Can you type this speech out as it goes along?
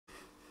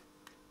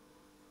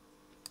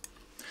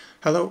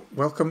Hello,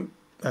 welcome.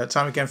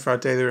 Time again for our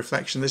daily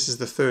reflection. This is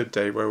the third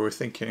day where we're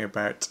thinking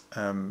about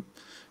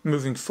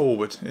moving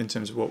forward in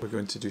terms of what we're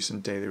going to do some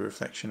daily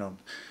reflection on.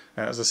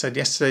 As I said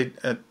yesterday,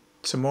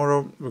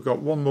 tomorrow we've got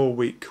one more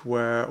week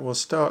where we'll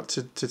start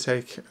to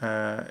take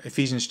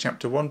Ephesians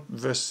chapter 1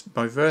 verse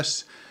by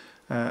verse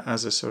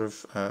as a sort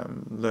of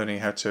learning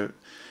how to,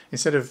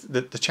 instead of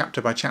the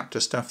chapter by chapter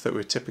stuff that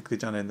we've typically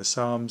done in the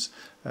Psalms,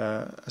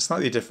 a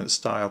slightly different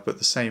style, but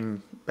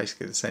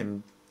basically the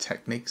same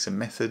techniques and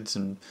methods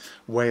and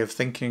way of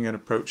thinking and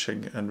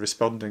approaching and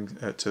responding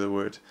to the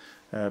word,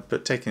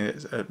 but taking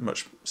it at a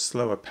much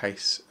slower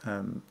pace.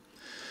 And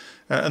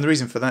the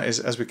reason for that is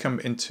as we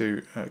come out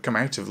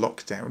of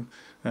lockdown,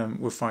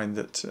 we'll find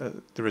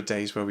that there are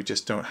days where we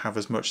just don't have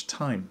as much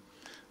time.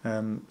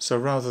 So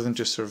rather than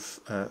just sort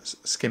of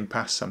skim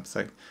past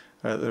something,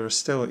 there are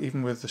still,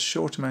 even with a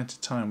short amount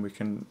of time, we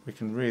can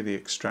really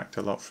extract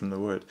a lot from the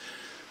word.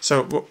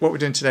 So what we're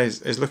doing today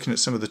is looking at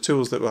some of the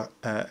tools that will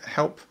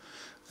help.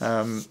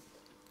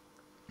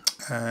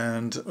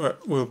 And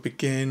we'll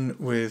begin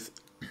with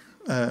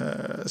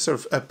sort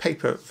of a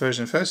paper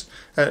version first,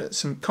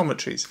 some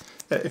commentaries.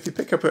 If you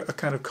pick up a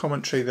kind of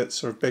commentary that's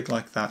sort of big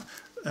like that,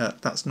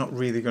 that's not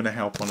really going to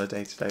help on a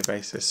day-to-day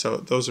basis. So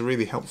those are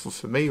really helpful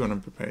for me when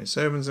I'm preparing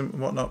sermons and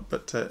whatnot,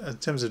 but in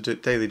terms of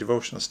daily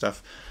devotional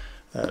stuff,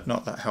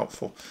 not that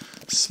helpful.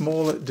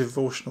 Smaller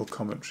devotional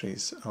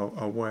commentaries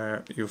are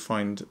where you'll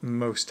find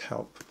most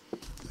help.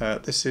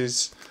 This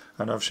is,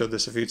 and I've showed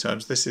this a few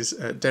times, this is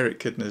Derek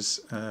Kidner's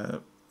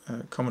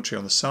commentary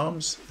on the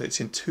Psalms. It's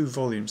in 2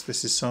 volumes.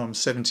 This is Psalms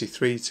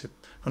 73 to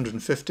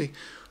 150,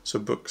 so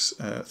books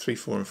 3,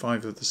 4 and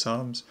 5 of the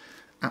Psalms.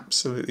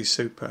 Absolutely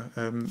super.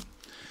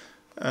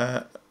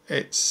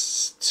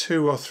 It's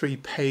 2 or 3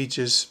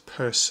 pages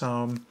per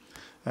psalm,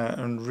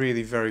 and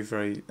really very,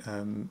 very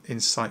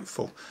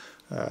insightful,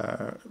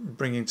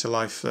 bringing to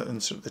life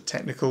and sort of the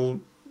technical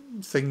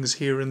things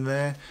here and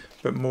there,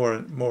 but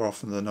more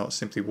often than not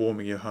simply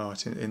warming your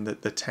heart in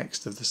the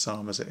text of the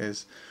psalm as it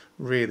is.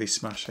 Really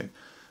smashing.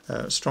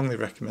 Strongly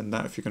recommend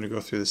that if you're going to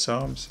go through the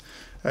Psalms.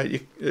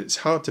 It's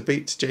hard to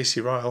beat J.C.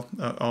 Ryle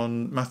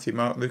on Matthew,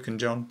 Mark, Luke and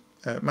John.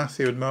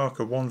 Matthew and Mark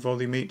are 1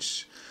 volume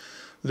each.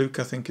 Luke,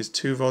 I think, is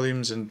 2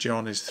 volumes and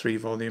John is 3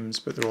 volumes,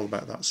 but they're all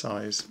about that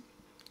size.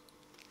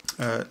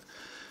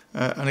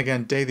 And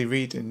again, daily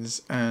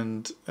readings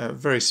and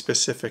very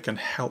specific and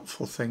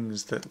helpful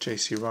things that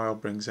J.C. Ryle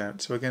brings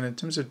out. So again, in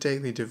terms of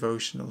daily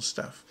devotional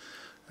stuff,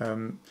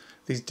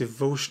 these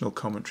devotional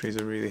commentaries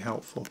are really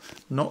helpful.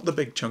 Not the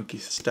big chunky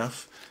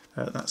stuff.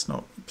 That's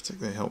not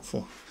particularly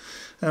helpful.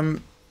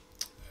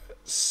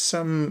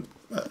 Some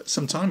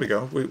time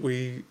ago,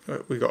 we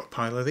got a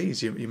pile of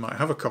these. You might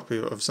have a copy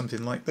of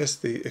something like this,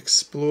 the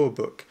Explore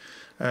book.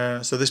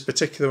 So this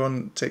particular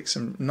one takes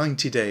some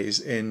 90 days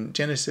in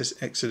Genesis,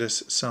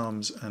 Exodus,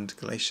 Psalms and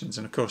Galatians.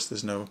 And of course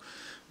there's no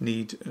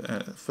need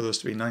for those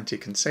to be 90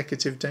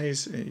 consecutive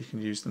days. You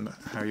can use them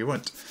how you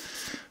want.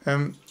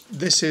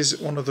 This is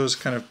one of those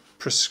kind of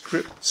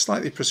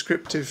slightly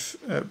prescriptive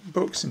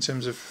books in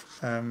terms of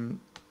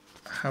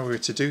how we're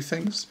to do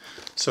things.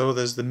 So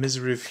there's the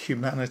misery of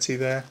humanity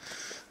there.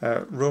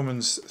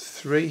 Romans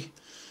 3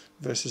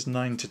 verses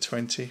 9 to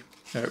 20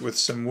 with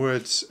some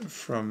words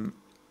from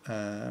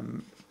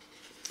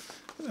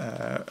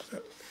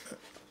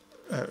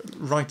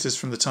writers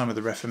from the time of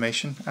the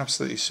Reformation.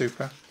 Absolutely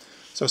super.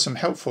 So some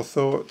helpful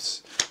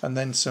thoughts and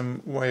then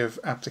some way of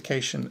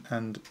application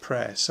and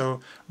prayer. So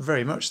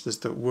very much there's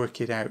the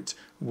work it out,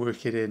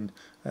 work it in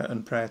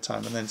and prayer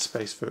time, and then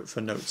space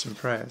for notes and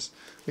prayers.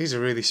 These are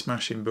really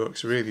smashing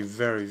books, really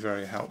very,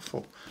 very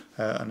helpful.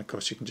 And of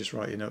course you can just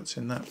write your notes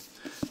in that.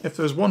 If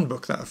there's one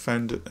book that I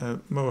found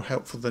more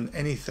helpful than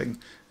anything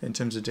in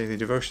terms of daily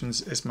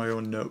devotions, it's my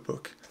own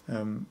notebook.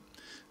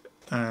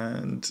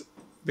 And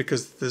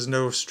because there's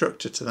no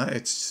structure to that,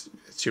 it's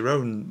your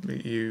own.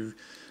 You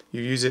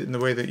use it in the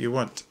way that you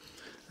want.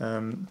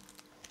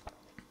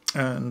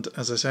 And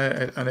as I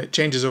say, and it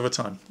changes over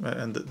time,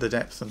 and the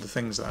depth and the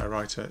things that I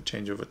write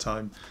change over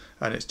time,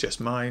 and it's just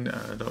mine.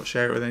 I don't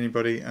share it with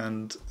anybody,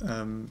 and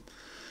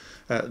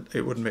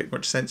it wouldn't make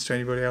much sense to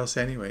anybody else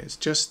anyway. It's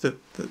just the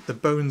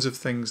bones of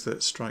things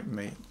that strike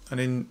me.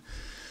 And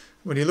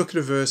when you look at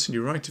a verse and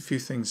you write a few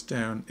things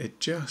down, it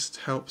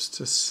just helps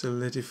to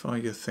solidify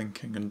your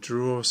thinking and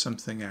draw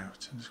something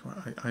out. And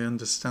I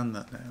understand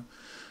that now.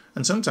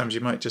 And sometimes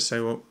you might just say,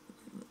 well,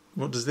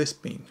 what does this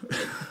mean?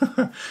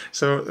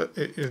 So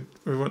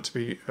we want to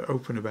be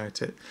open about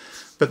it.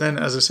 But then,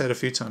 as I said a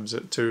few times,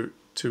 to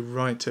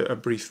write a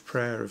brief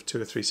prayer of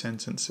 2 or 3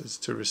 sentences,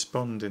 to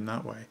respond in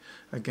that way,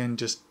 again,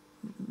 just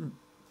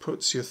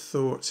puts your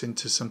thoughts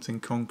into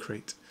something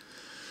concrete.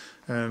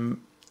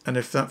 And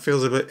if that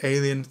feels a bit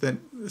alien,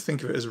 then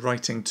think of it as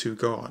writing to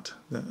God.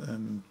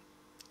 And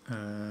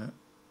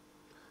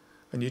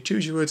you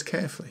choose your words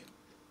carefully.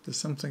 There's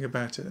something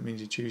about it that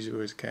means you choose your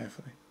words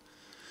carefully.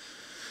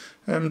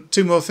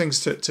 2 more things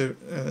to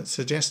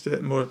suggest, a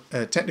bit more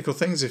technical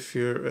things. If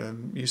you're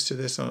used to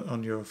this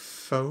on your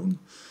phone,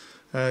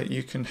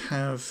 you can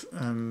have,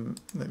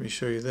 let me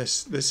show you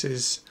this. This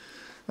is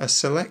a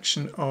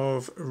selection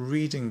of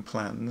reading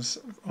plans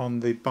on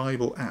the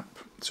Bible app.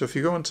 So if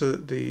you go onto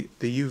the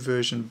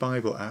YouVersion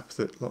Bible app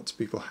that lots of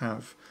people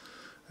have,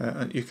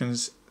 you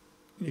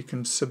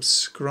can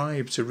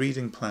subscribe to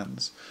reading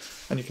plans,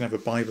 and you can have a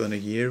Bible in a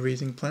year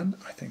reading plan.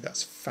 I think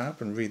that's fab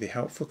and really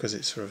helpful because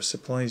it sort of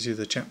supplies you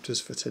the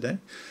chapters for today.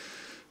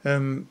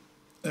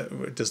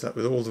 It does that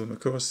with all of them, of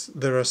course.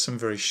 There are some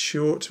very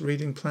short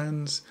reading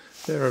plans.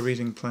 There are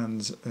reading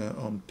plans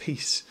on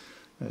peace,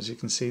 as you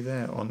can see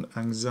there, on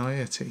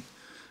anxiety.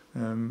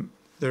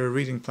 There are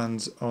reading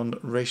plans on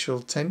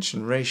racial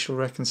tension, racial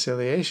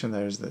reconciliation.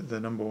 There's the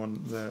number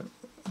one there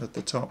at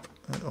the top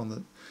on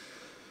the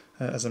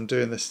as I'm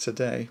doing this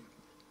today.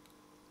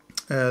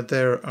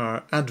 There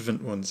are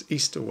Advent ones,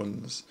 Easter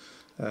ones,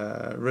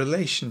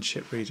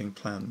 relationship reading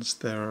plans.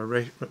 There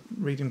are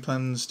reading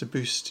plans to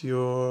boost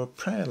your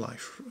prayer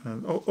life,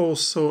 all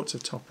sorts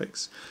of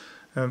topics.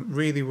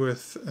 Really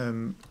worth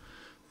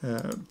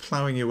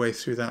ploughing your way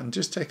through that and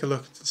just take a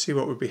look to see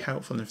what would be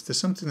helpful. And if there's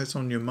something that's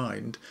on your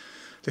mind,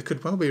 there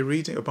could well be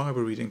a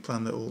Bible reading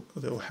plan that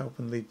will help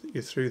and lead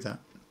you through that.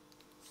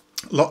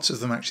 Lots of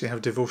them actually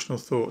have devotional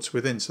thoughts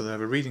within, so they have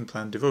a reading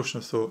plan,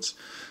 devotional thoughts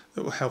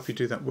that will help you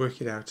do that,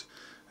 work it out,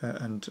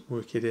 and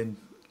work it in.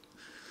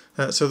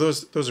 So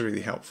those are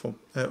really helpful.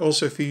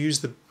 Also, if you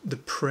use the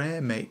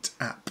PrayerMate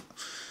app,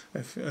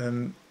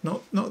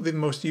 not the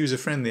most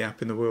user-friendly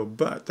app in the world,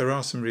 but there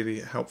are some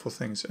really helpful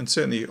things. And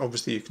certainly,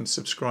 obviously, you can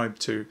subscribe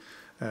to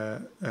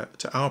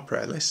our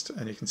prayer list,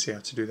 and you can see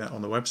how to do that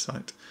on the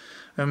website.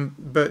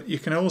 But you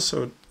can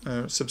also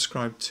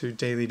subscribe to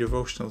daily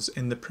devotionals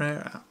in the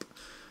prayer app.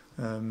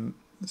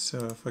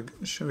 So if I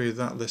show you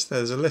that list,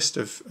 there's a list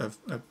of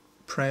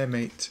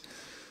PrayerMate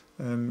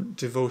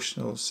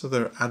devotionals. So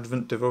there are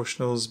Advent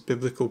devotionals,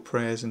 biblical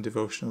prayers and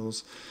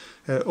devotionals,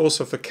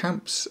 also for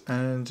camps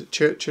and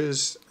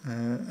churches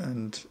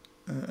and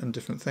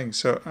different things.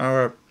 So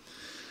our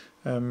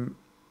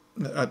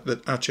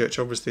church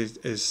obviously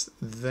is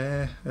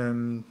there,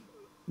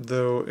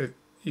 though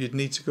you'd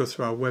need to go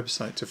through our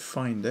website to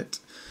find it,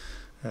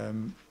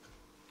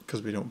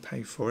 because we don't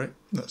pay for it.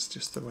 That's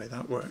just the way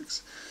that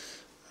works.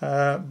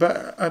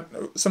 But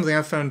something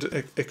I found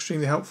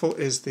extremely helpful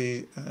is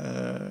the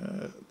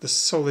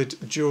Solid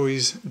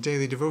Joys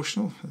Daily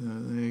Devotional.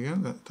 There you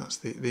go. That's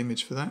the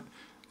image for that.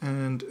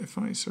 And if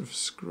I sort of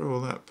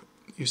scroll up,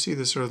 you see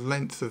the sort of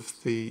length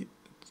of the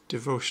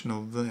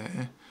devotional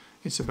there.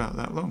 It's about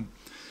that long.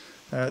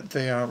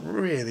 They are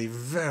really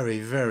very,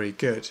 very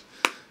good.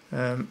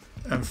 I'm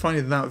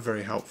finding that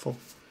very helpful.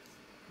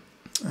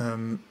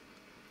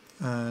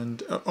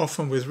 And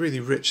often with really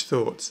rich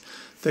thoughts.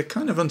 They're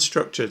kind of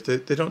unstructured.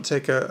 They don't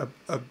take a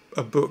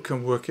book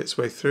and work its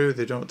way through.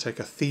 They don't take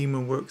a theme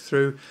and work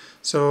through.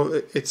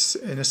 So it's,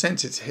 in a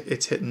sense, it's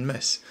hit and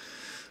miss.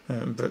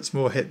 But it's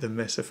more hit than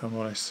miss, if I'm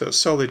honest. So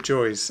Solid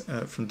Joys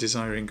from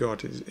Desiring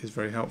God is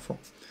very helpful.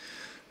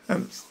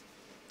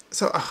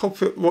 So I hope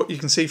that what you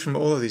can see from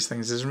all of these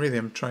things is really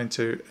I'm trying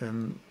to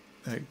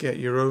get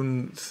your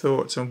own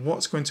thoughts on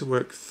what's going to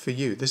work for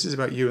you. This is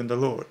about you and the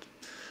Lord.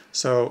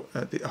 So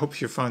I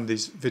hope you find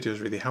these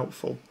videos really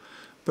helpful,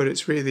 but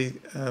it's really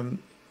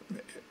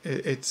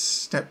it's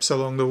steps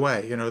along the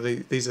way. You know,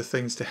 these are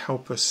things to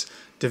help us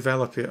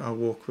develop our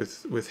walk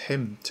with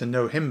Him, to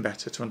know Him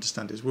better, to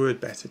understand His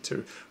Word better,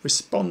 to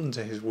respond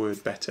to His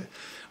Word better.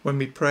 When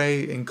we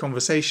pray in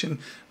conversation,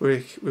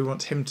 we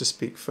want Him to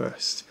speak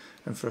first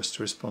and for us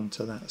to respond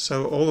to that.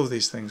 So all of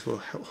these things will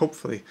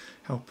hopefully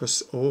help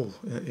us all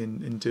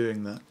in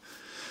doing that.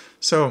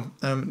 So,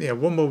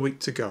 one more week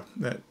to go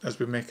as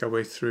we make our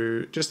way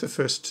through just the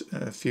first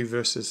few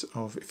verses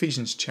of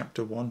Ephesians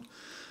chapter 1.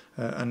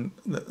 And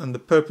the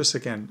purpose,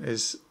 again,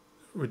 is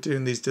we're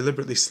doing these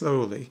deliberately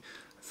slowly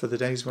for the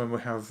days when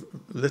we have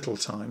little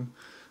time,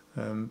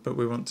 but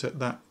we want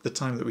the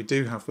time that we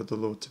do have with the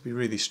Lord to be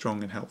really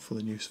strong and helpful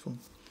and useful.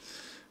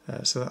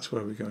 So that's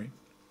where we're going.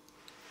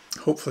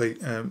 Hopefully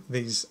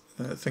these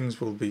things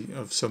will be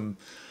of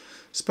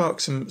spark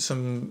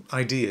some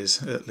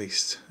ideas, at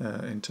least,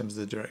 in terms of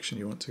the direction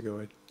you want to go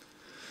in.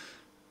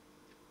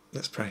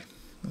 Let's pray.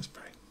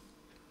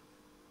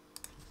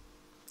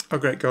 Our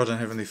great God and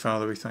Heavenly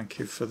Father, we thank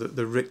you for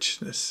the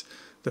richness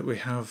that we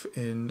have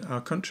in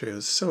our country.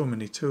 There's so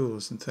many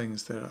tools and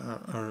things that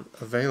are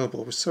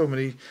available, with so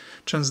many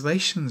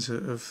translations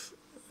of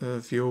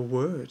your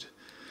word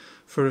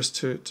for us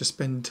to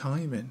spend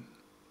time in.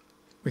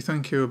 We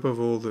thank you above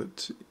all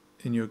that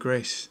in your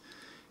grace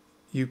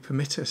you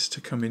permit us to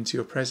come into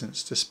your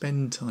presence, to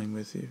spend time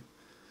with you.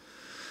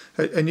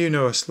 And you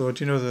know us, Lord.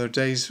 You know there are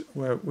days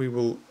where we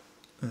will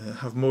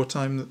have more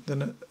time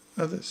than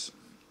others.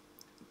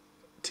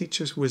 Teach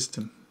us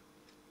wisdom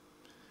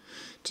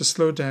to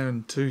slow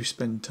down, to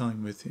spend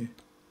time with you,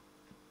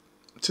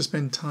 to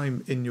spend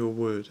time in your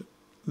word,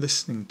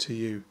 listening to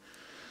you,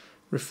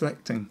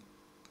 reflecting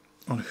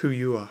on who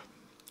you are,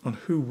 on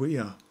who we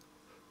are,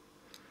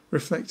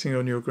 reflecting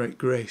on your great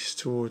grace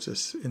towards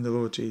us in the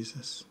Lord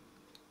Jesus.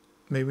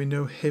 May we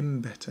know Him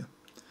better.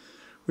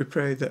 We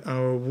pray that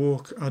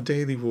our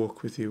daily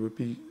walk with you would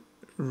be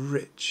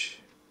rich,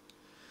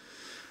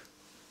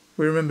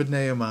 We remember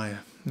Nehemiah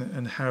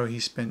and how he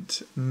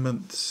spent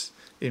months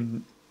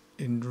in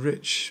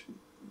rich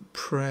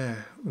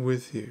prayer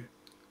with you,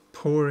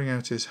 pouring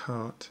out his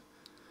heart.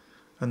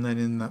 And then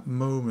in that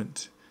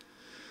moment,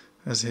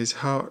 as his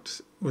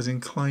heart was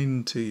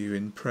inclined to you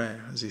in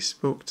prayer, as he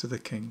spoke to the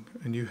king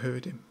and you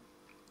heard him,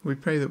 we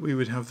pray that we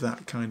would have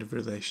that kind of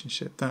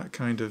relationship, that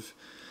kind of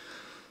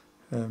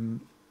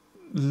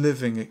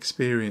living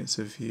experience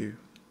of you,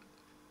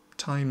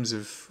 times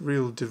of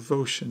real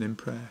devotion in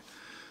prayer,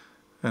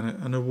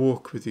 and a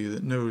walk with you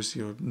that knows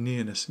your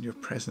nearness and your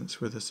presence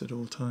with us at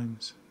all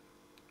times.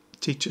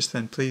 Teach us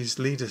then, please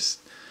lead us,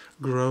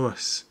 grow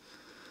us.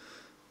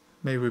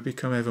 May we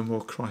become ever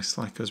more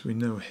Christ-like as we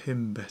know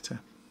him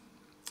better.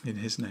 In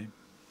his name,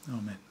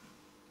 amen.